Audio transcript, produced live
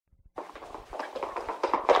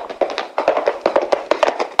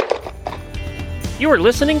You are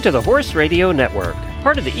listening to the Horse Radio Network,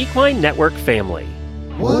 part of the Equine Network family.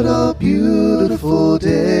 What a beautiful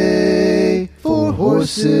day for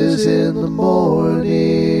horses in the morning.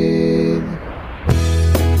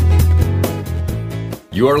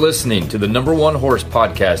 You are listening to the #1 horse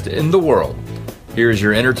podcast in the world. Here's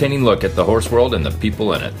your entertaining look at the horse world and the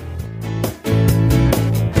people in it.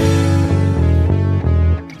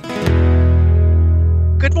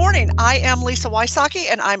 Good morning. I am Lisa Wysocki,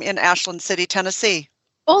 and I'm in Ashland City, Tennessee.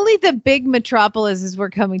 Only the big metropolises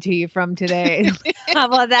we're coming to you from today. How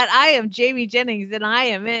about that? I am Jamie Jennings, and I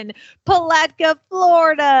am in Palatka,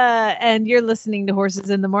 Florida. And you're listening to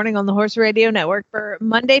Horses in the Morning on the Horse Radio Network for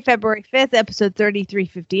Monday, February 5th, episode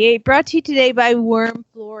 3358, brought to you today by WERM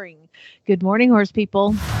Flooring. Good morning, horse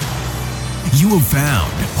people. You have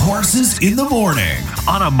found Horses in the Morning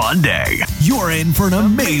on a Monday. You're in for an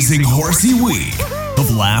amazing horsey week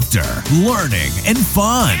of laughter, learning, and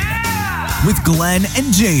fun with Glenn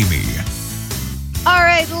and Jamie. All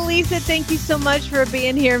right, Lisa, thank you so much for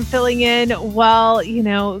being here and filling in while,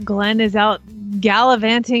 Glenn is out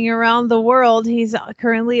gallivanting around the world. He's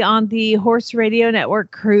currently on the Horse Radio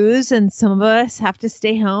Network cruise, and some of us have to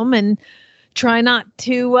stay home and try not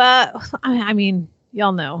to,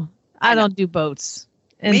 y'all know. I don't do boats.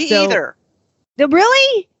 And Me either.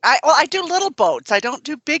 Really? I do little boats. I don't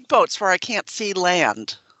do big boats where I can't see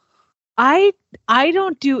land. I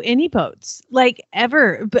don't do any boats, like,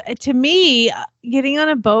 ever. But to me, getting on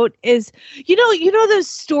a boat is, you know those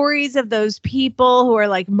stories of those people who are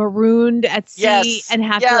like marooned at sea and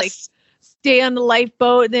have to like stay on the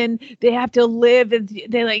lifeboat, and then they have to live and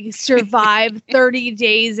they like survive 30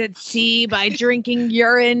 days at sea by drinking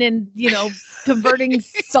urine and, converting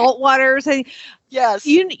salt water. So, yes.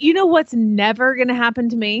 You know what's never going to happen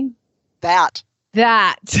to me? That. There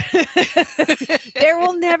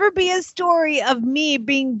will never be a story of me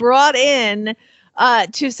being brought in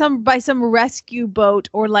by some rescue boat,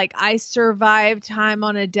 or like I survived time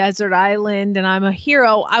on a desert island and I'm a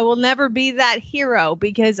hero. I will never be that hero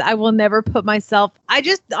because I will never put myself. I'm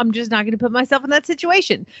just not going to put myself in that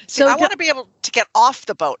situation. So I want to be able to get off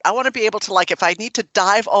the boat. I want to be able to, like, if I need to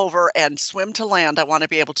dive over and swim to land, I want to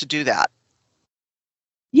be able to do that.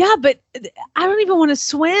 Yeah, but I don't even want to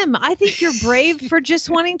swim. I think you're brave for just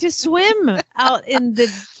wanting to swim out in the,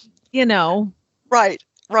 Right.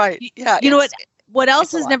 Yeah. You know what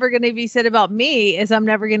else is never going to be said about me is I'm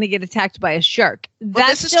never going to get attacked by a shark.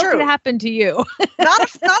 That's still going to happen to you. not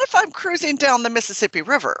if I'm cruising down the Mississippi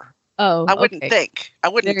River. Oh, I wouldn't think.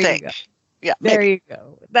 Yeah, there maybe. you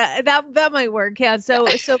go. That might work. Yeah. So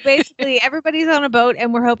basically, everybody's on a boat,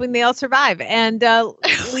 and we're hoping they all survive. And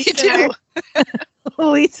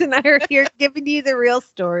Lisa and I are here giving you the real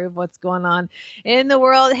story of what's going on in the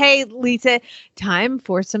world. Hey, Lisa, time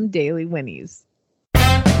for some daily whinnies.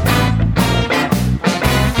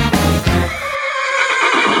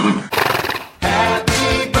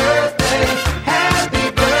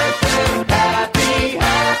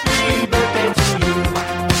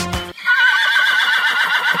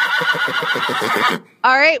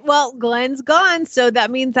 All right, well, Glenn's gone, so that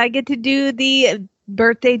means I get to do the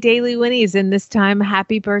birthday daily whinnies, and this time,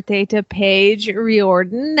 happy birthday to Paige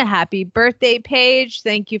Riordan. Happy birthday, Paige.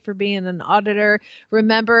 Thank you for being an auditor.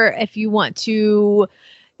 Remember, if you want to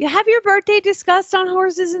have your birthday discussed on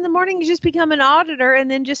Horses in the Morning, you just become an auditor and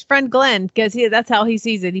then just friend Glenn, because that's how he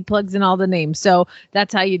sees it. He plugs in all the names, so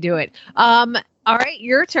that's how you do it. All right,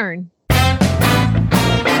 your turn.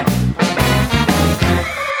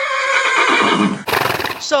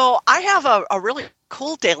 So I have a really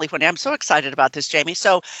cool daily whinny. I'm so excited about this, Jamie.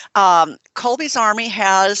 So Colby's Army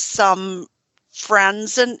has some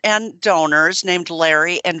friends and donors named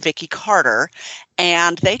Larry and Vicky Carter,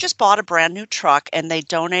 and they just bought a brand new truck, and they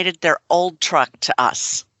donated their old truck to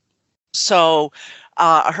us. So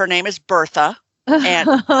her name is Bertha. And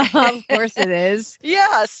of course it is.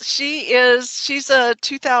 Yes, she's a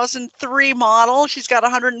 2003 model. She's got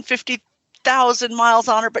 150,000 miles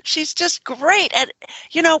on her, but she's just great. And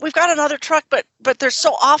we've got another truck, but there's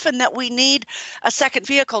so often that we need a second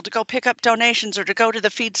vehicle to go pick up donations or to go to the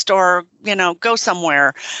feed store, go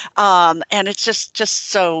somewhere. And it's just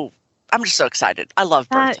so, I'm just so excited. I love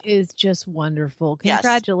Bertha. That is just wonderful. Yes.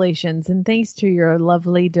 Congratulations. And thanks to your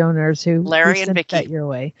lovely donors who Larry and Mickey that your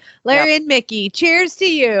way. Larry and Mickey, cheers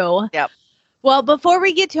to you. Yep. Well, before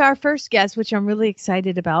we get to our first guest, which I'm really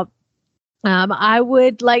excited about, I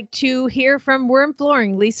would like to hear from WERM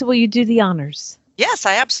Flooring. Lisa, will you do the honors? Yes,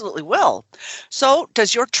 I absolutely will. So,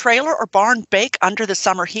 does your trailer or barn bake under the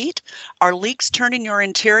summer heat? Are leaks turning your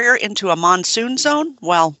interior into a monsoon zone?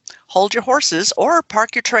 Well, hold your horses or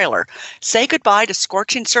park your trailer. Say goodbye to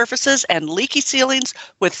scorching surfaces and leaky ceilings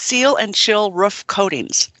with Seal and Chill roof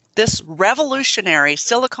coatings. This revolutionary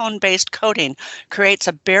silicone-based coating creates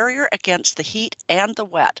a barrier against the heat and the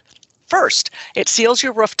wet. First, it seals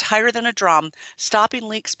your roof tighter than a drum, stopping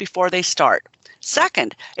leaks before they start.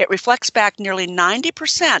 Second, it reflects back nearly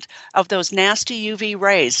 90% of those nasty UV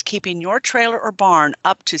rays, keeping your trailer or barn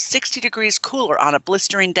up to 60 degrees cooler on a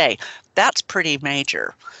blistering day. That's pretty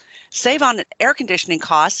major. Save on air conditioning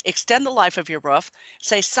costs, extend the life of your roof,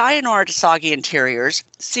 say sayonara to soggy interiors.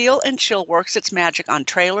 Seal and Chill works its magic on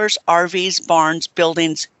trailers, RVs, barns,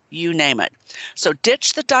 buildings, you name it. So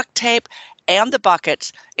ditch the duct tape and the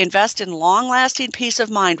buckets. Invest in long-lasting peace of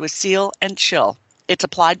mind with Seal and Chill. It's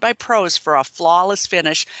applied by pros for a flawless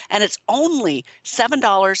finish, and it's only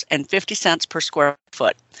 $7.50 per square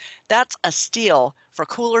foot. That's a steal for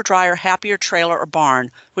cooler, drier, happier trailer or barn,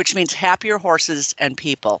 which means happier horses and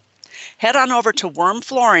people. Head on over to WERM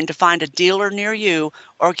Flooring to find a dealer near you,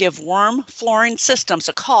 or give WERM Flooring Systems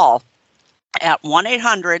a call at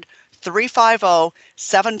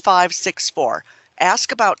 1-800-350-7564.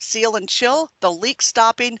 Ask about Seal and Chill, the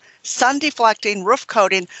leak-stopping, sun-deflecting roof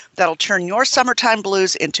coating that'll turn your summertime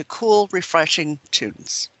blues into cool, refreshing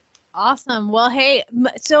tunes. Awesome. Well, hey,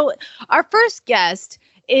 so our first guest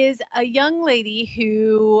is a young lady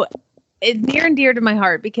who is near and dear to my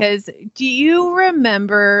heart, because do you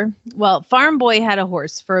remember, well, Farm Boy had a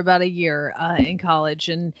horse for about a year in college,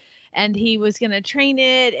 and he was going to train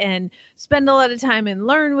it and spend a lot of time and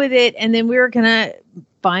learn with it, and then we were going to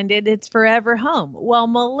find its forever home. Well,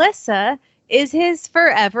 Melissa is his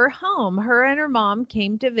forever home. Her and her mom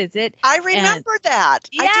came to visit. I remember that.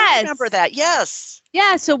 Yes. I do remember that. Yes.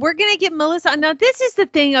 Yeah. So we're going to get Melissa. Now, this is the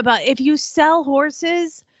thing about if you sell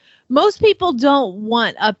horses, most people don't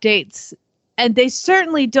want updates, and they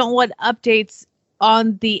certainly don't want updates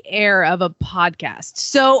on the air of a podcast.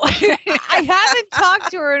 So I haven't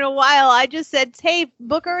talked to her in a while. I just said, hey,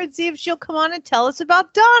 book her and see if she'll come on and tell us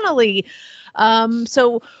about Donnelly.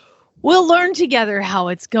 So we'll learn together how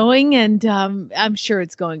it's going, and I'm sure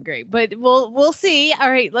it's going great, but we'll see.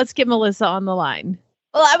 All right, let's get Melissa on the line.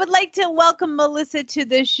 Well, I would like to welcome Melissa to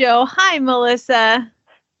the show. Hi, Melissa.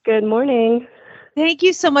 Good morning. Thank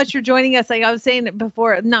you so much for joining us. Like I was saying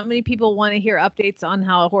before, not many people want to hear updates on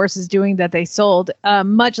how a horse is doing that they sold,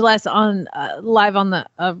 much less on live on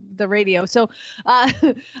the radio. So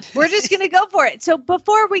we're just going to go for it. So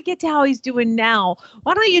before we get to how he's doing now,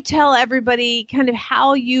 why don't you tell everybody kind of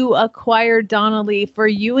how you acquired Donnelly for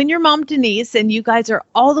you and your mom, Denise, and you guys are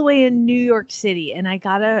all the way in New York City. And I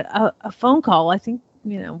got a phone call, I think,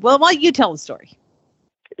 well, why don't you tell the story?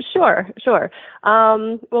 Sure.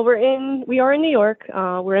 Well, we are in New York.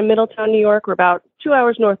 We're in Middletown, New York. We're about 2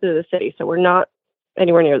 hours north of the city, so we're not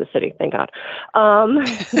anywhere near the city, thank God.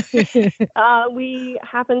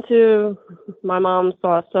 My mom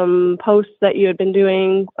saw some posts that you had been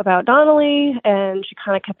doing about Donnelly, and she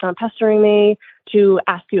kind of kept on pestering me to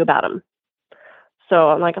ask you about him. So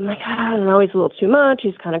I'm like, I don't know, he's a little too much.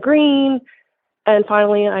 He's kind of green. And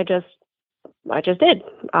finally, I just did.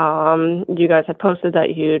 You guys had posted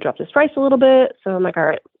that you dropped his price a little bit. So I'm like, all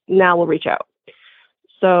right, now we'll reach out.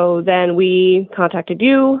 So then we contacted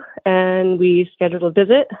you and we scheduled a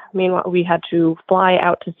visit. Meanwhile, we had to fly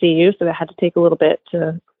out to see you. So it had to take a little bit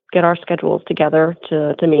to get our schedules together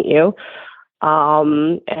to meet you.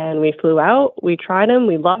 And we flew out, we tried him,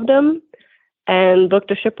 we loved him, and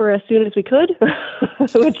booked a shipper as soon as we could,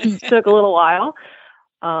 which took a little while.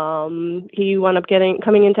 He wound up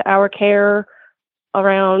coming into our care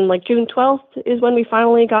around like June 12th is when we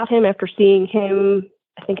finally got him, after seeing him,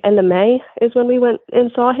 I think end of May is when we went and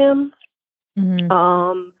saw him.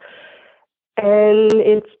 Mm-hmm. And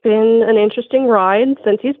it's been an interesting ride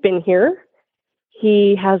since he's been here.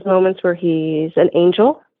 He has moments where he's an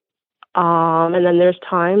angel. And then there's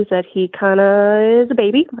times that he kind of is a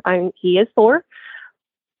baby. He is 4.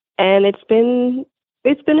 And it's been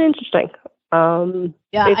interesting.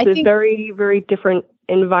 It's a very, very different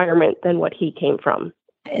environment than what he came from.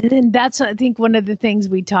 And that's, I think, one of the things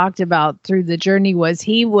we talked about through the journey was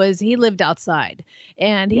he lived outside,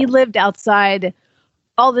 and he lived outside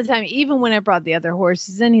all the time. Even when I brought the other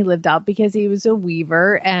horses in, he lived out because he was a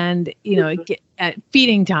weaver, and, at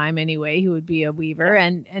feeding time anyway, he would be a weaver.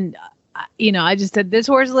 And I just said, this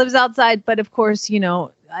horse lives outside, but of course,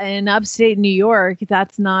 in upstate New York,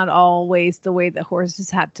 that's not always the way the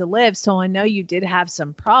horses have to live. So I know you did have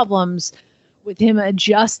some problems with him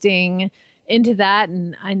adjusting into that.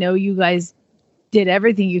 And I know you guys did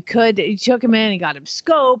everything you could. You took him in and got him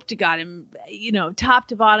scoped, got him, top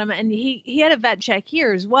to bottom. And he had a vet check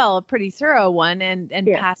here as well, a pretty thorough one, and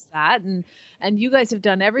passed that. And you guys have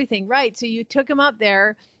done everything right. So you took him up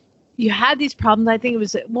there. You had these problems. I think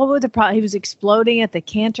what were the problems? He was exploding at the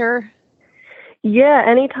canter. Yeah,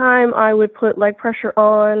 anytime I would put leg pressure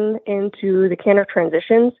on into the canter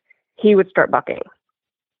transitions, he would start bucking.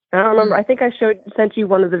 I don't remember. I think I sent you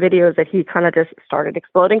one of the videos that he kind of just started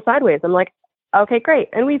exploding sideways. I'm like, okay, great.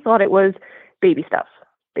 And we thought it was baby stuff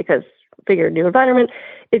because figured new environment.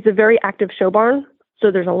 It's a very active show barn, so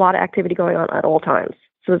there's a lot of activity going on at all times.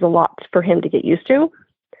 So there's a lot for him to get used to.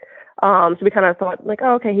 So we kind of thought like,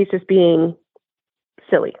 oh, okay, he's just being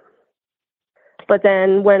silly. But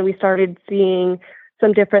then when we started seeing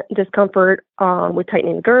some different discomfort with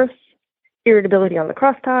tightening the girths, irritability on the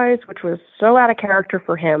cross ties, which was so out of character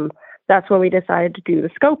for him, that's when we decided to do the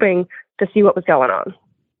scoping to see what was going on.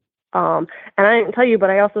 And I didn't tell you, but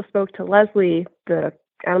I also spoke to Leslie, the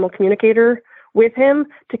animal communicator, with him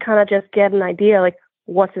to kind of just get an idea, like,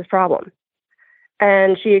 what's his problem?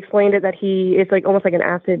 And she explained it that he is like almost like an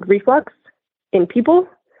acid reflux in people,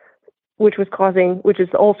 which is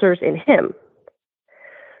the ulcers in him.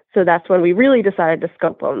 So that's when we really decided to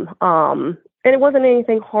scope him. And it wasn't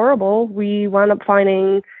anything horrible. We wound up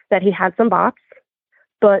finding that he had some bots,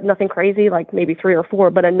 but nothing crazy, like maybe 3 or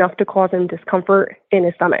 4, but enough to cause him discomfort in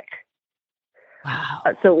his stomach. Wow.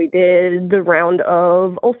 So we did the round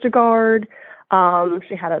of Ulster Guard.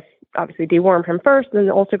 She had us obviously deworm him first, then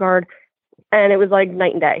the Ulster Guard, and it was like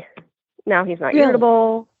night and day. Now he's not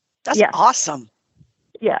irritable. That's awesome.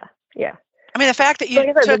 Yeah. I mean, the fact that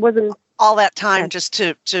you took all that time just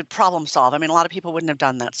to problem solve. I mean, a lot of people wouldn't have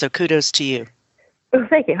done that. So kudos to you. Oh,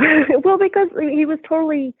 thank you. Well, because he was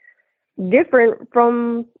totally different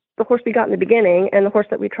from the horse we got in the beginning and the horse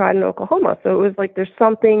that we tried in Oklahoma. So it was like there's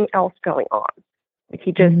something else going on. Like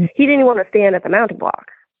he didn't even want to stand at the mounting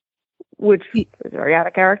block, which was very out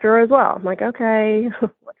of character as well. I'm like, okay,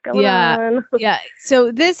 what's going on? Yeah.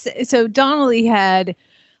 So Donnelly had,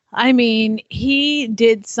 he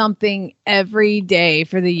did something every day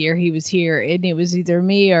for the year he was here. And it was either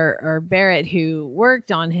me or Barrett who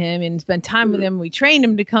worked on him and spent time with him. We trained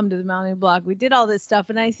him to come to the mounting block. We did all this stuff.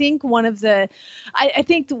 And I think I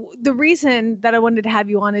think the reason that I wanted to have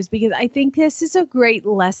you on is because I think this is a great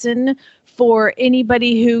lesson for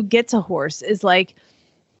anybody who gets a horse, is like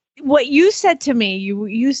what you said to me.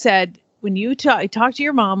 You said when you talked to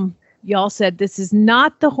your mom, y'all said, this is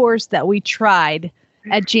not the horse that we tried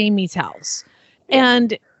at Jamie's house.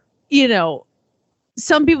 And,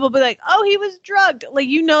 some people be like, oh, he was drugged. Like,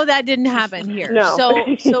 that didn't happen here. No, So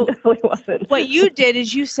definitely wasn't. What you did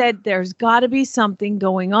is you said there's got to be something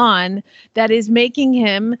going on that is making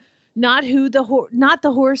him not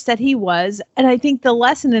the horse that he was. And I think the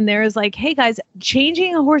lesson in there is like, hey guys,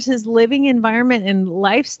 changing a horse's living environment and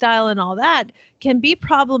lifestyle and all that can be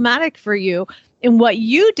problematic for you. And what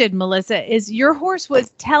you did, Melissa, is your horse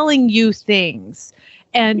was telling you things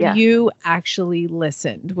and you actually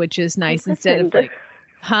listened, which is nice instead of like,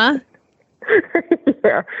 huh?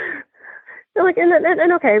 Yeah. Like,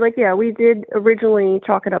 and okay, like, yeah, we did originally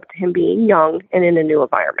chalk it up to him being young and in a new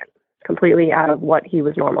environment, completely out of what he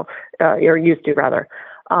was or used to rather.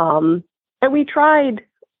 And we tried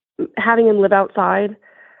having him live outside,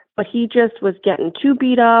 but he just was getting too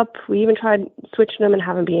beat up. We even tried switching him and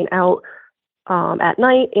having him being out at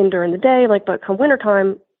night and during the day. But come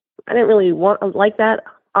wintertime, I didn't really like that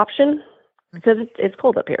option because it's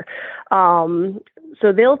cold up here.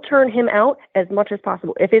 So they'll turn him out as much as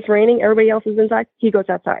possible. If it's raining, everybody else is inside. He goes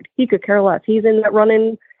outside. He could care less. He's in that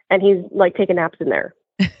running and he's like taking naps in there.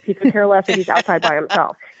 He could care less if he's outside by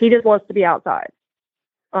himself. He just wants to be outside.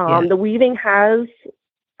 The weaving has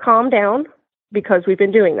calmed down because we've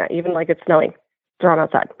been doing that. Even like it's snowing, throw him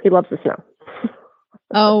outside. He loves the snow.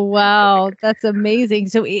 Oh, wow. That's amazing.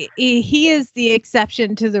 So he is the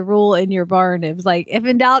exception to the rule in your barn. It was like, if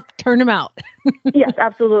in doubt, turn him out. Yes,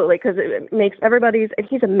 absolutely. Because it makes and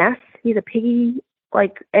he's a mess. He's a piggy,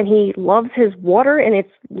 and he loves his water and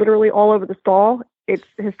it's literally all over the stall. His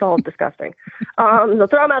stall is disgusting. So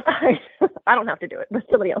throw him outside. I don't have to do it, but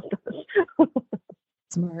somebody else does.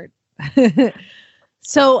 Smart.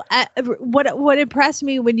 So what impressed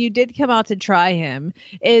me when you did come out to try him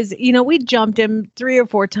is, we jumped him 3 or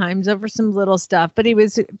 4 times over some little stuff, but he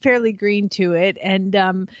was fairly green to it. And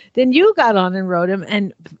then you got on and rode him.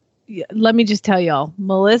 And let me just tell y'all,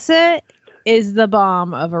 Melissa is the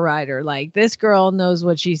bomb of a rider. Like, this girl knows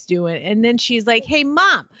what she's doing. And then she's like, hey,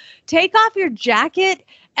 Mom, take off your jacket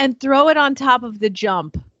and throw it on top of the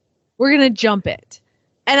jump. We're going to jump it.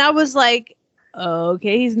 And I was like,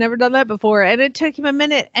 okay, he's never done that before. And it took him a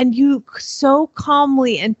minute. And you so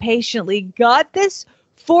calmly and patiently got this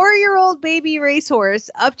 4-year-old baby racehorse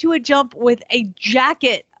up to a jump with a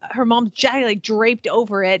jacket, her mom's jacket, like draped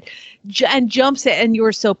over it, and jumps it. And you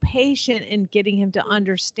were so patient in getting him to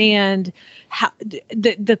understand how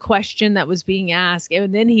the question that was being asked.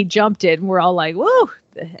 And then he jumped it, and we're all like, whoa,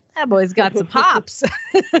 that boy's got some hops.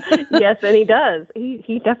 Yes, and he does.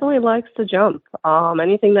 He definitely likes to jump.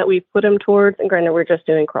 Anything that we put him towards, and granted, we're just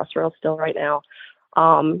doing cross rails still right now.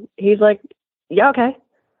 He's like, yeah, okay,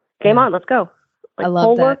 game on, let's go. Like, I love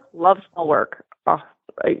pole that. work, loves pole work.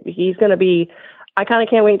 He's going to be, I kind of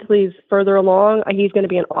can't wait until he's further along. He's going to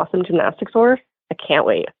be an awesome gymnastics horse. I can't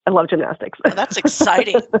wait. I love gymnastics. Oh, that's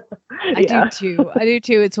exciting. I do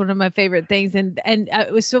too. It's one of my favorite things. And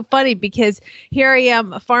it was so funny because here I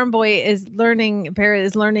am, a farm boy Barrett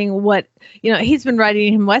is learning what, he's been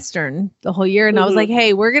riding him Western the whole year. And I was like,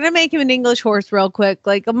 hey, we're going to make him an English horse real quick.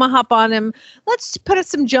 Like, I'm going to hop on him. Let's put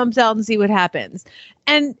some jumps out and see what happens.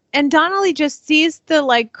 And Donnelly just sees the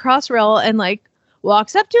like cross rail and like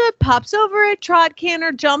walks up to it, pops over it, trot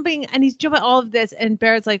canter, jumping, and he's jumping all of this. And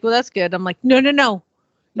Barrett's like, well, that's good. I'm like, no.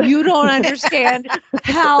 You don't understand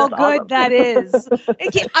how That's good awesome. that is.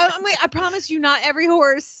 I promise you, not every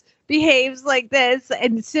horse behaves like this.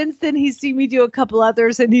 And since then, he's seen me do a couple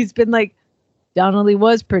others, and he's been like, Donnelly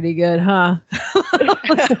was pretty good, huh?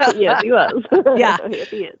 Yes, he was. Yeah. Yes,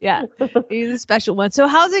 he is. Yeah, he's a special one. So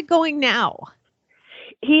how's it going now?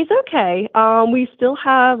 He's okay. We still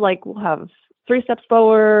have, we'll have 3 steps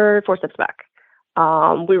forward, 4 steps back.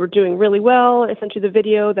 We were doing really well. Essentially, the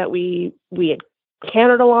video that we had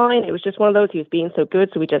cantered a line. It was just one of those. He was being so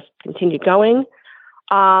good, so we just continued going.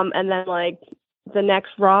 And then, the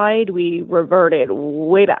next ride, we reverted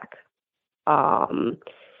way back. My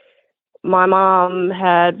mom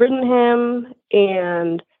had ridden him,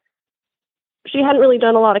 and she hadn't really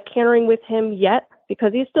done a lot of cantering with him yet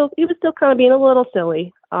because he was still kind of being a little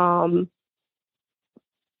silly.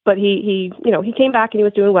 But he came back and he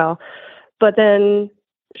was doing well. But then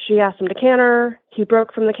she asked him to canter. He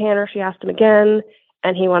broke from the canter. She asked him again,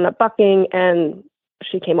 and he wound up bucking, and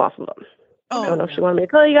she came off of him. I don't know if she wanted me to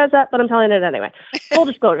tell you guys that, but I'm telling it anyway. Full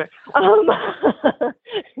disclosure.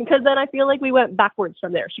 Because then I feel like we went backwards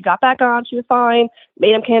from there. She got back on. She was fine.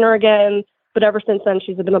 Made him canter again. But ever since then,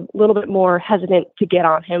 she's been a little bit more hesitant to get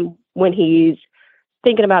on him when he's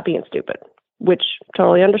thinking about being stupid, which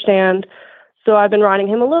totally understand. So I've been riding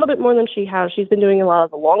him a little bit more than she has. She's been doing a lot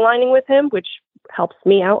of the long lining with him, which helps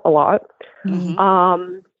me out a lot.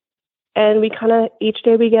 Mm-hmm. And we kind of, each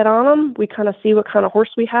day we get on him, we kind of see what kind of horse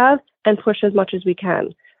we have and push as much as we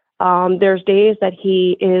can. There's days that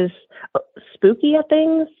he is spooky at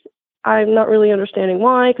things. I'm not really understanding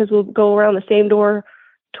why, because we'll go around the same door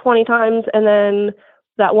 20 times, and then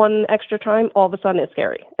that one extra time, all of a sudden it's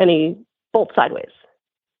scary, and he bolts sideways.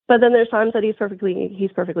 But then there's times that he's perfectly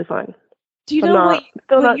fine. Do you know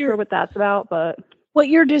still not sure what that's about, but what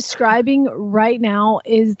you're describing right now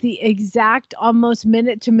is the exact almost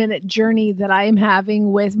minute-to-minute journey that I am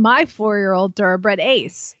having with my 4-year-old thoroughbred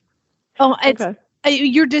Ace. Oh, it's okay.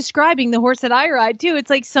 You're describing the horse that I ride too. It's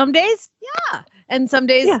like some days, yeah, and some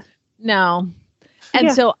days, no.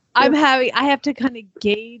 And so I have to kind of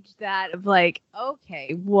gauge that of like,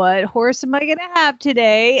 okay, what horse am I going to have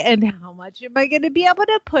today, and how much am I going to be able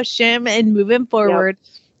to push him and move him forward? Yep.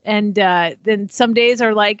 And then some days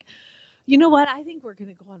are like, you know what? I think we're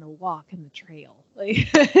going to go on a walk in the trail. Like,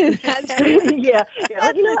 that's yeah.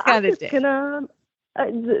 That's the kind of day.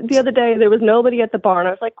 The other day, there was nobody at the barn.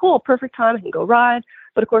 I was like, cool, perfect time. I can go ride.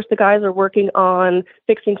 But of course, the guys are working on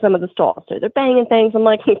fixing some of the stalls. So they're banging things. I'm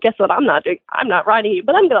like, guess what? I'm not doing? I'm not riding you,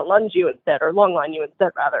 but I'm going to lunge you instead, or long line you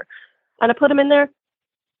instead, rather. And I put him in there.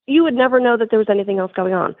 You would never know that there was anything else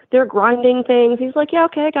going on. They're grinding things. He's like, yeah,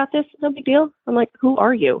 okay, I got this. No big deal. I'm like, who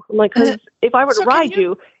are you? I'm like, because if I were to ride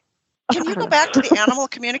you. Can you go back to the animal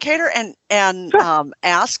communicator and sure.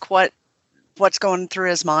 Ask what's going through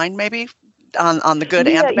his mind, maybe on the good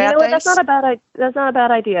and the bad days? That's not a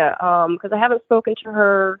bad idea. Because I haven't spoken to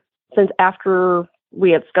her since after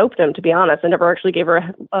we had scoped him. To be honest, I never actually gave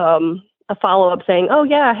her a follow up saying, "Oh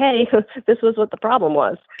yeah, hey, this was what the problem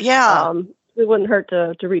was." Yeah. It wouldn't hurt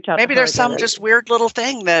to reach out. Maybe to her there's some just weird little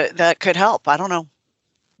thing that could help. I don't know.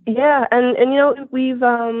 Yeah, and we've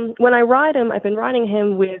when I ride him, I've been riding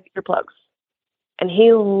him with earplugs, and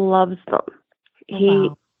he loves them. He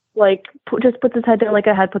just puts his head down like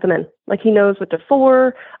I had put them in. Like he knows what they're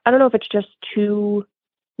for. I don't know if it's just too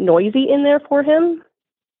noisy in there for him.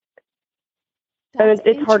 And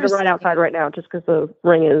it's hard to ride outside right now just because the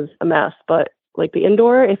ring is a mess. But like the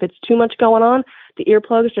indoor, if it's too much going on, the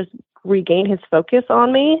earplugs just regain his focus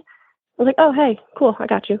on me. was like, oh, hey, cool. I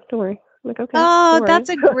got you. Don't worry. I'm like, okay. Oh, that's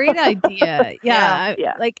a great idea. Yeah.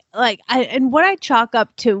 Yeah. And what I chalk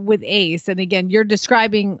up to with Ace, and again, you're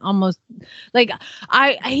describing almost like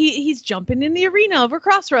he's jumping in the arena over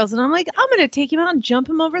Crossrails, and I'm like, I'm going to take him out and jump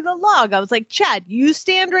him over the log. I was like, Chad, you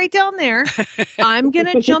stand right down there. I'm going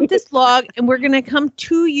to jump this log, and we're going to come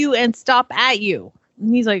to you and stop at you.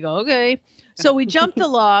 And he's like, okay. So we jumped the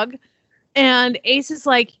log, and Ace is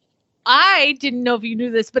like, I didn't know if you knew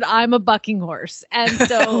this, but I'm a bucking horse. And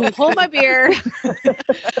so hold my beer.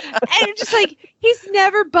 And just like, he's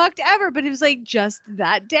never bucked ever, but it was like just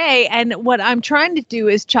that day. And what I'm trying to do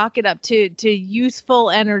is chalk it up to useful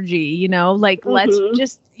energy, like let's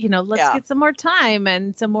just, let's get some more time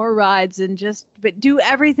and some more rides and but do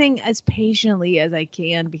everything as patiently as I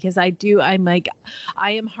can, because I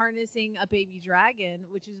am harnessing a baby dragon,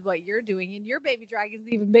 which is what you're doing. And your baby dragon is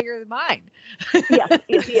even bigger than mine. Yes,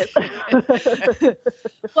 he is.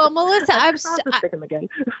 Well, Melissa,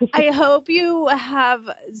 I hope you have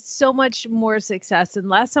so much more success. And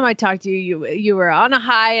last time I talked to you were on a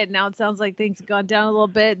high, and now it sounds like things have gone down a little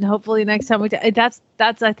bit. And hopefully next time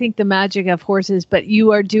that's I think the magic of horses. But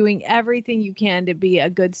you are doing everything you can to be a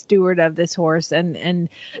good steward of this horse, and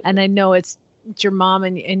I know it's your mom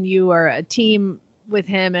and you are a team with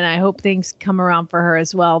him, and I hope things come around for her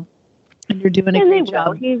as well. And you're doing a great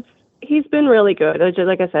job. He's been really good.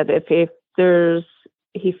 Like I said, if he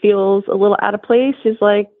feels a little out of place, he's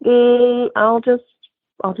like, I'll just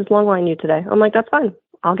long line you today. I'm like, that's fine.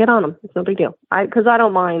 I'll get on him. It's no big deal. Because I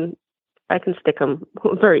don't mind. I can stick him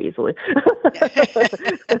very easily.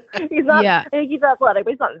 He's athletic,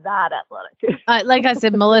 but he's not that athletic. Like I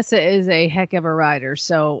said, Melissa is a heck of a rider.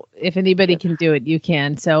 So if anybody can do it, you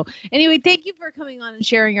can. So anyway, thank you for coming on and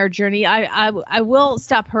sharing our journey. I will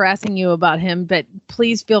stop harassing you about him, but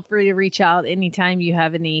please feel free to reach out anytime you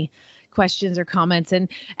have any questions or comments. And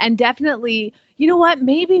definitely, you know what?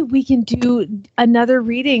 Maybe we can do another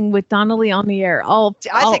reading with Donnelly on the air. I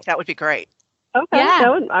think that would be great. Okay,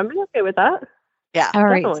 yeah. I'm okay with that. Yeah. All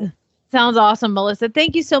right. Definitely. Sounds awesome, Melissa.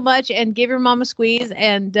 Thank you so much, and give your mom a squeeze,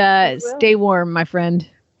 and stay warm, my friend.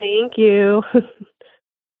 Thank you.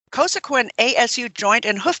 Cosequin ASU joint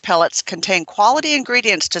and hoof pellets contain quality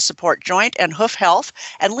ingredients to support joint and hoof health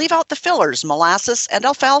and leave out the fillers, molasses, and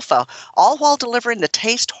alfalfa, all while delivering the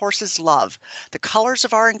taste horses love. The colors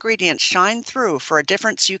of our ingredients shine through for a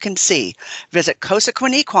difference you can see. Visit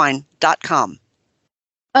cosequinequine.com.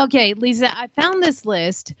 Okay, Lisa, I found this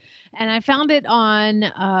list, and I found it on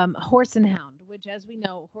Horse and Hound, which, as we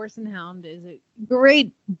know, Horse and Hound is a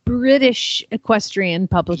great British equestrian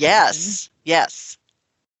publication. Yes.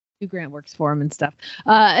 Hugh Grant works for him and stuff.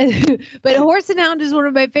 But Horse and Hound is one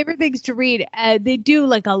of my favorite things to read. They do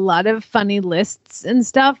like a lot of funny lists and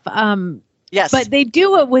stuff. Yes. But they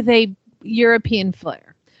do it with a European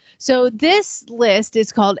flair. So this list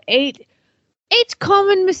is called Eight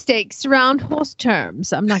Common Mistakes Around Horse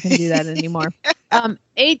Terms. I'm not going to do that anymore.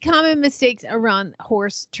 8 common mistakes around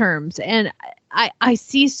horse terms. And I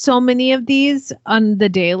see so many of these on the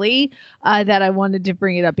daily that I wanted to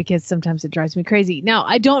bring it up because sometimes it drives me crazy. Now,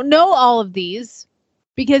 I don't know all of these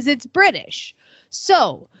because it's British.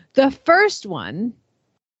 So the first one,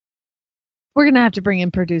 we're going to have to bring in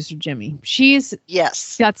producer Jimmy. She's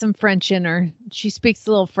got some French in her. She speaks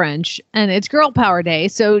a little French, and it's Girl Power Day.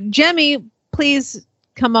 So Jimmy, please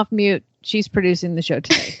come off mute. She's producing the show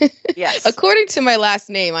today. Yes. According to my last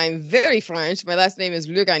name, I'm very French. My last name is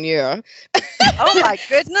Le Gagneur. Oh my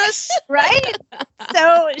goodness. Right?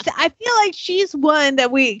 So I feel like she's one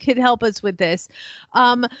that we could help us with this.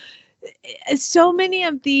 So many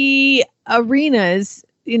of the arenas,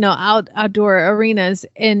 outdoor arenas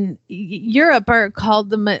in Europe are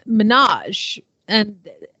called the menage. And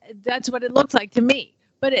that's what it looks like to me.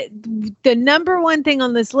 But the number one thing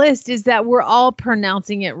on this list is that we're all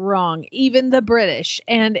pronouncing it wrong, even the British.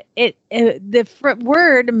 And the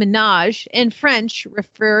word menage in French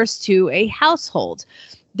refers to a household.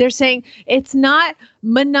 They're saying it's not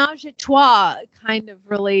menage a trois kind of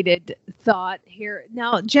related thought here.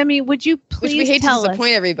 Now, Jimmy, would you please Which we hate to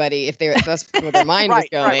disappoint everybody if that's where their mind is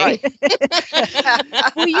going.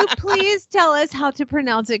 Right. Will you please tell us how to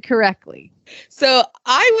pronounce it correctly? So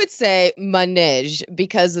I would say manège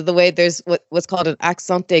because of the way there's what's called an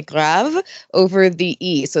accent grave over the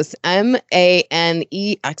E. So it's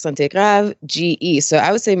M-A-N-E, accent grave, G-E. So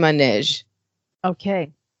I would say manège.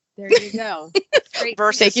 Okay. There you go.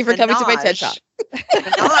 Thank you for coming to my TED Talk.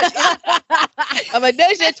 A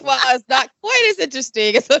menage a trois is not quite as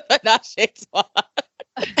interesting as a menage a trois.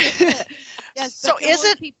 Yes, so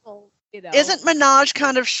isn't menage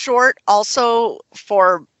kind of short also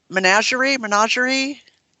for menagerie?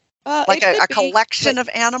 Like It a could be, collection but of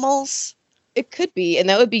animals? it could be, and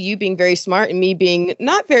that would be you being very smart and me being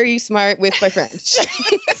not very smart with my French.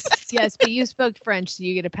 Yes, but you spoke French, so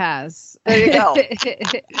you get a pass. There you go.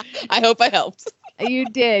 I hope I helped. You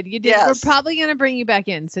did. You did. Yes. We're probably going to bring you back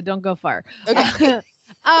in, so don't go far. Okay.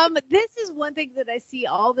 This is one thing that I see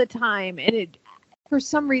all the time, and it, for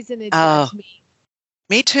some reason, it drives me.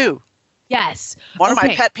 Me too. Yes. One of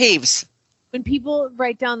my pet peeves. When people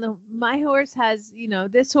write down my horse has,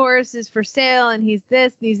 this horse is for sale, and he's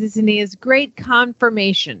this, and he's this, and he has great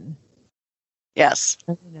conformation. Yes.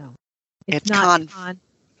 No, It's not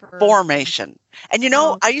formation. And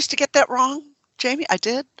I used to get that wrong, Jamie. I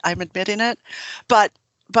did. I'm admitting it. But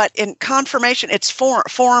in conformation, it's form.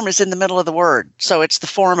 Form is in the middle of the word. So it's the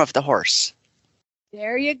form of the horse.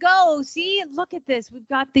 There you go. See, look at this. We've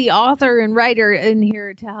got the author and writer in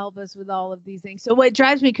here to help us with all of these things. So what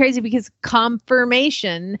drives me crazy, because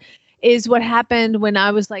confirmation is what happened when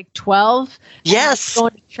I was like 12. Yes.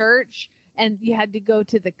 Going to church, and you had to go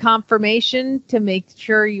to the confirmation to make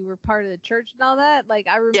sure you were part of the church and all that. Like,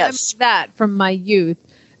 I remember that from my youth.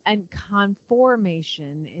 And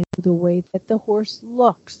conformation is the way that the horse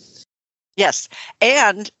looks. Yes.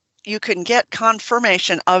 And you can get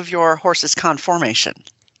confirmation of your horse's conformation.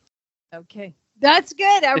 Okay. That's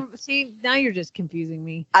good. See, now you're just confusing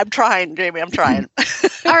me. I'm trying, Jamie. I'm trying.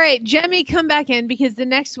 All right, Jemmy, come back in, because the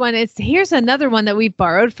next one is, here's another one that we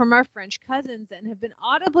borrowed from our French cousins and have been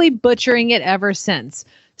audibly butchering it ever since.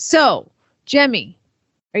 So, Jemmy,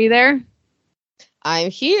 are you there?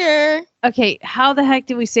 I'm here. Okay, how the heck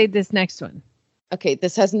did we say this next one? Okay,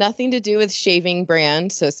 this has nothing to do with shaving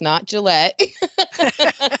brand, so it's not Gillette.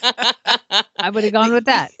 I would have gone with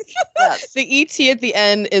that. The ET at the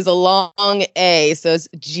end is a long A, so it's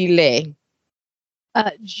gilet.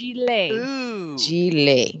 Gilet. Ooh.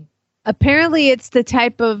 Gilet. Apparently, it's the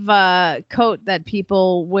type of coat that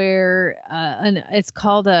people wear, and it's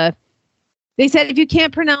called they said if you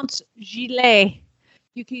can't pronounce gilet,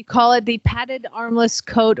 you could call it the padded armless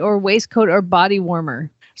coat or waistcoat or body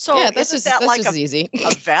warmer. So yeah, that's just easy.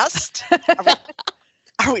 A vest?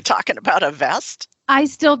 Are we talking about a vest? I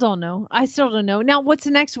still don't know. Now, what's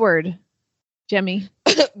the next word, Jemmy?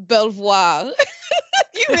 Belvoir.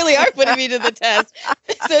 You really are putting me to the test.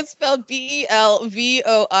 So it's spelled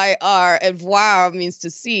Belvoir, and voir means to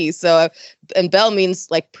see. So, and belle means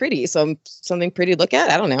like pretty. So something pretty to look at.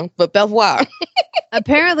 I don't know, but Belvoir.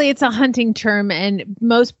 Apparently, it's a hunting term, and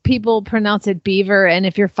most people pronounce it beaver. And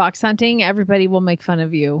if you're fox hunting, everybody will make fun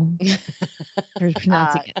of you for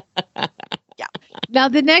pronouncing it. Yeah. Now,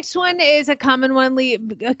 the next one is a commonly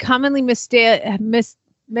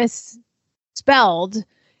misspelled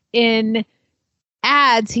in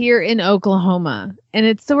ads here in Oklahoma, and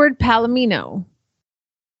it's the word palomino.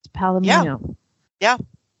 It's palomino. Yeah.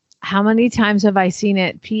 How many times have I seen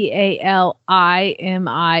it? Palimi,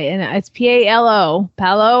 and it's PALO.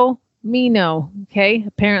 Palomino. Okay.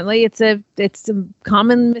 Apparently, it's a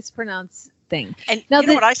common mispronounced thing. And now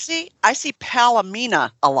what I see? I see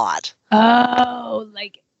palomina a lot. Oh,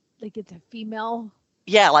 like it's a female.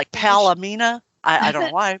 Yeah, like palomina. I don't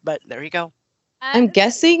know why, but there you go. I'm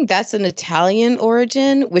guessing that's an Italian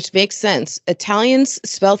origin, which makes sense. Italians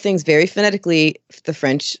spell things very phonetically. The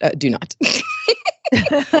French do not.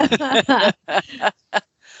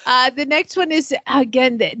 The next one is,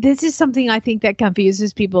 again, this is something I think that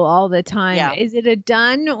confuses people all the time. Yeah. Is it a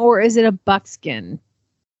dun or is it a buckskin?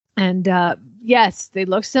 And yes, they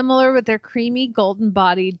look similar with their creamy golden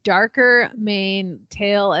body, darker mane,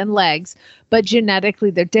 tail, and legs, but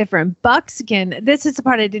genetically they're different. Buckskin, this is the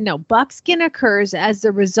part I didn't know. Buckskin occurs as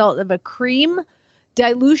the result of a cream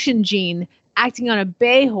dilution gene acting on a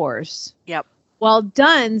bay horse. Yep. While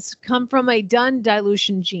duns come from a dun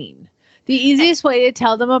dilution gene. The easiest way to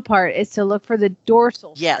tell them apart is to look for the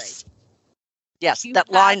dorsal Yes. stripe. Yes,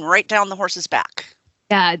 that line right down the horse's back.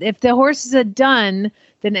 Yeah, if the horse is a dun,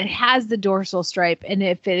 then it has the dorsal stripe. And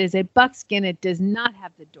if it is a buckskin, it does not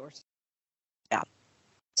have the dorsal. Yeah.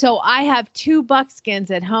 So I have two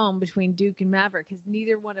buckskins at home between Duke and Maverick because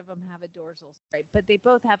neither one of them have a dorsal stripe. But they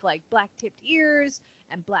both have like black tipped ears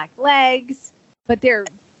and black legs. But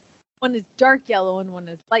one is dark yellow and one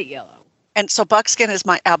is light yellow. And so buckskin is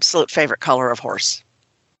my absolute favorite color of horse.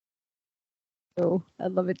 Oh, I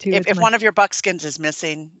love it too. If one of your buckskins is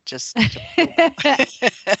missing, just...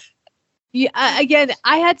 Yeah, again,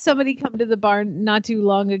 I had somebody come to the barn not too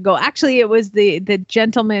long ago. Actually, it was the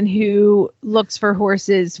gentleman who looks for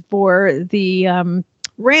horses for the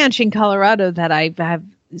ranch in Colorado that I have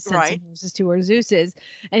sent some horses to, where Zeus is.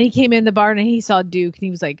 And he came in the barn and he saw Duke and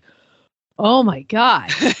he was like, "Oh my God,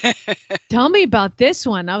 tell me about this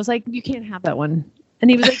one." I was like, "You can't have that one." And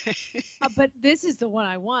he was like, but this is the one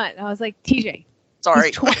I want. And I was like, TJ,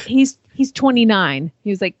 Sorry. He's 29. He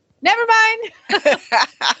was like, never mind.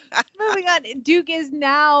 Moving on. Duke is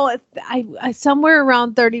now I somewhere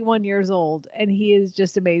around 31 years old, and he is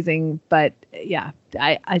just amazing. But yeah,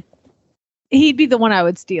 he'd be the one I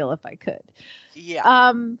would steal if I could.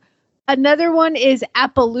 Yeah. Another one is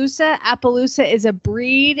Appaloosa. Appaloosa is a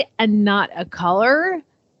breed and not a color.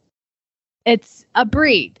 It's a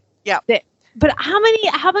breed. Yeah. But how many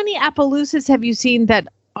Appaloosas have you seen that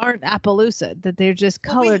aren't Appaloosa, that they're just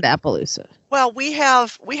colored Appaloosa? Well, we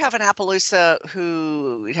have an Appaloosa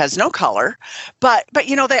who has no color, but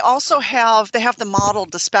they also have the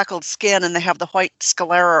mottled, the speckled skin, and they have the white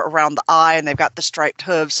sclera around the eye, and they've got the striped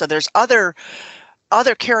hooves. So there's other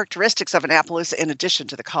characteristics of an Appaloosa in addition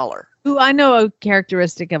to the color. Ooh, I know a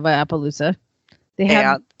characteristic of an Appaloosa. They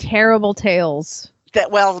have terrible tails.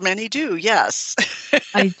 Many do, yes.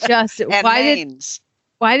 I just manes.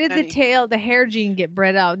 Why did the hair gene get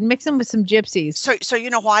bred out? Mix them with some gypsies. So you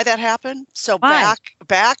know why that happened? So why?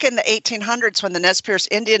 back in the 1800s, when the Nez Perce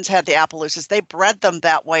Indians had the Appaloosas, they bred them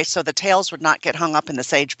that way so the tails would not get hung up in the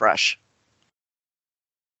sagebrush.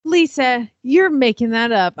 Lisa, you're making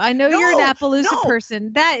that up. I know you're an Appaloosa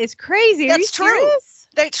person. That is crazy. Are you serious?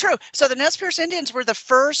 That's true. So the Nez Perce Indians were the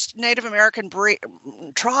first Native American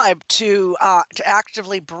tribe to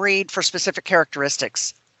actively breed for specific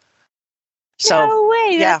characteristics. So, no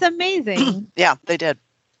way. That's amazing. Yeah, they did.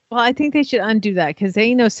 Well, I think they should undo that because there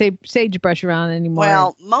ain't no sagebrush around anymore.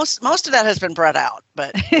 Well, most of that has been bred out,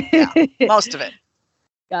 but yeah, most of it.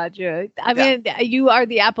 Gotcha. I mean, you are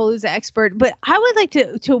the Appaloosa expert, but I would like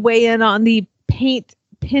to weigh in on the paint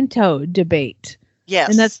pinto debate. Yes.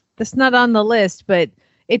 And that's not on the list, but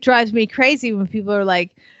it drives me crazy when people are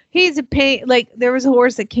like, he's a paint. Like, there was a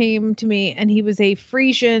horse that came to me and he was a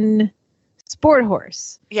Frisian sport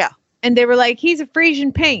horse. Yeah. And they were like, he's a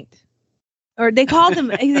Frisian paint. Or they called him,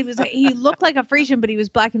 he looked like a Frisian, but he was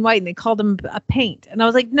black and white, and they called him a paint. And I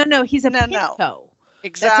was like, no, he's a pinto. No.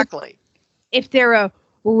 Exactly. If they're a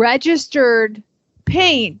registered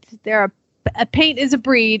paint, a paint is a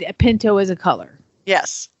breed, a pinto is a color.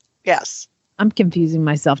 Yes. I'm confusing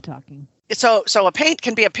myself talking. So a paint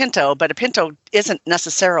can be a pinto, but a pinto isn't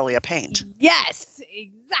necessarily a paint. Yes,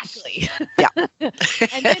 exactly. Yeah.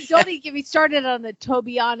 And then don't even get me started on the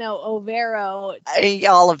Tobiano Overo.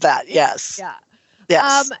 All of that, yes. Yeah.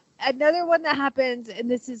 Yes. Another one that happens, and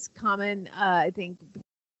this is common, I think.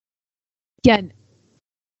 Again,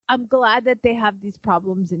 I'm glad that they have these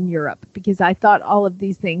problems in Europe because I thought all of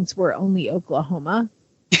these things were only Oklahoma.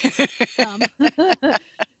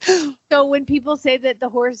 So when people say that the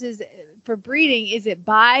horses for breeding, is it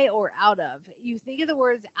by or out of? You think of the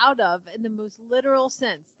words out of in the most literal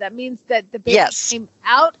sense. That means that the baby came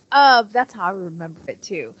out of. That's how I remember it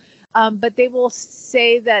too. But they will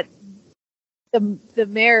say that the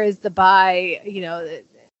mare is the by.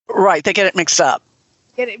 Right. They get it mixed up.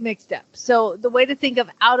 So the way to think of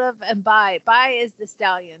out of and by is the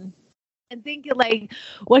stallion. And think like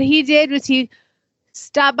what he did was he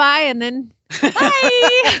stopped by and then bye.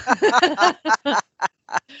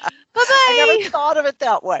 Bye-bye. I never thought of it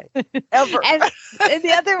that way, ever. And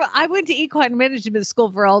the other one, I went to equine management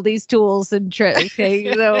school for all these tools and tricks.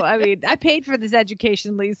 Okay? So, I mean, I paid for this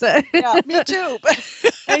education, Lisa. Yeah, me too.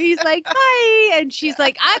 And he's like, bye. And she's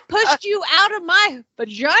like, I pushed you out of my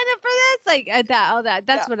vagina for this. Like,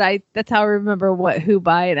 that's how I remember who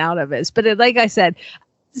by and out of is. But like I said,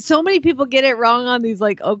 so many people get it wrong on these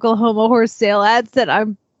like Oklahoma horse sale ads that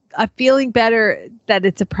I'm feeling better that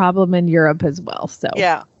it's a problem in Europe as well. So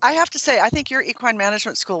yeah, I have to say, I think your equine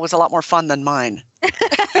management school was a lot more fun than mine.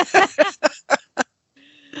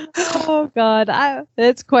 Oh God,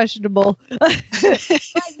 it's questionable.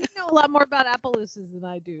 You know a lot more about Appaloosas than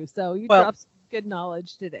I do, so you dropped some good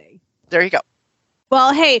knowledge today. There you go.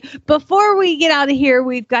 Well, hey, before we get out of here,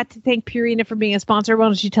 we've got to thank Purina for being a sponsor. Why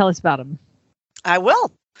don't you tell us about them? I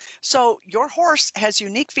will. So your horse has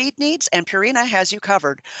unique feed needs, and Purina has you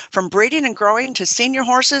covered. From breeding and growing to senior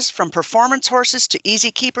horses, from performance horses to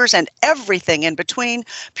easy keepers, and everything in between,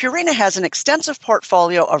 Purina has an extensive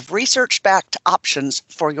portfolio of research-backed options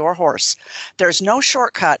for your horse. There's no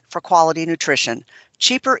shortcut for quality nutrition.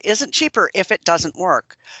 Cheaper isn't cheaper if it doesn't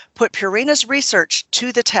work. Put Purina's research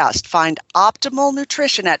to the test. Find optimal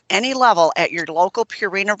nutrition at any level at your local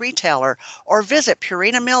Purina retailer or visit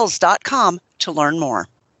purinamills.com to learn more.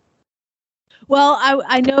 Well,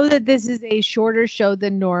 I know that this is a shorter show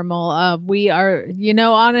than normal. We are,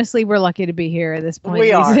 honestly, we're lucky to be here at this point.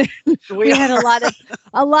 We are. We had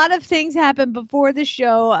a lot of things happen before the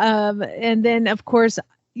show. And then, of course,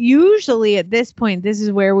 usually at this point, this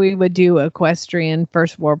is where we would do equestrian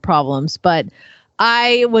first world problems. But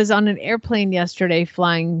I was on an airplane yesterday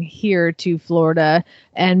flying here to Florida.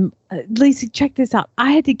 And Lisa, check this out.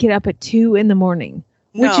 I had to get up at 2 a.m,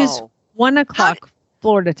 which is 1 o'clock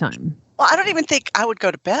Florida time. Well, I don't even think I would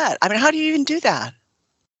go to bed. I mean, how do you even do that?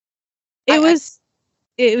 It was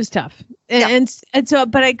tough. And so,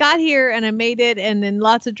 but I got here and I made it, and then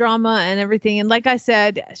lots of drama and everything. And like I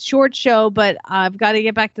said, short show, but I've got to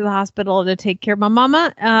get back to the hospital to take care of my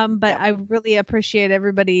mama. But I really appreciate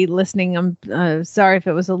everybody listening. I'm sorry if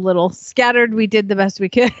it was a little scattered. We did the best we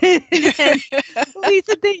could.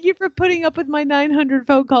 Lisa, thank you for putting up with my 900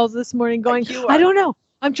 phone calls this morning going, I don't know.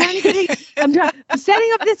 I'm trying to I'm setting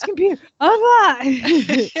up this computer.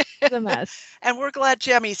 It's a mess. And we're glad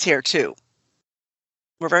Jemmy's here too.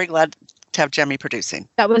 We're very glad to have Jemmy producing.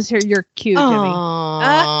 That was your cue, Jemmy.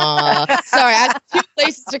 Sorry, I had 2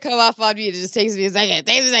 places to come off on me. It just takes me a second.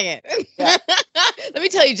 Yeah. Let me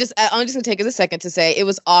tell you, I'm just going to take a second to say it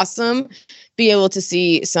was awesome being able to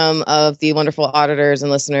see some of the wonderful auditors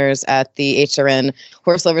and listeners at the HRN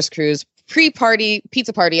Horse Lovers Cruise pre-party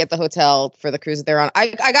pizza party at the hotel for the cruise that they're on.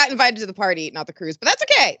 I got invited to the party, not the cruise, but that's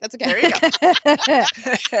okay. There you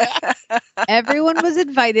go. Everyone was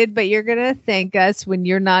invited, but you're going to thank us when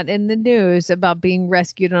you're not in the news about being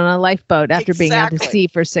rescued on a lifeboat after being out to sea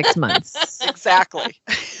for 6 months. Exactly.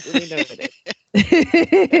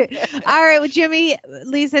 All right. Well, Jimmy,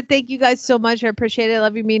 Lisa, thank you guys so much. I appreciate it.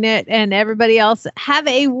 Love you, mean it. And everybody else, have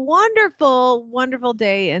a wonderful, wonderful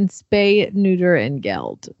day, and spay, neuter, and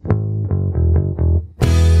geld.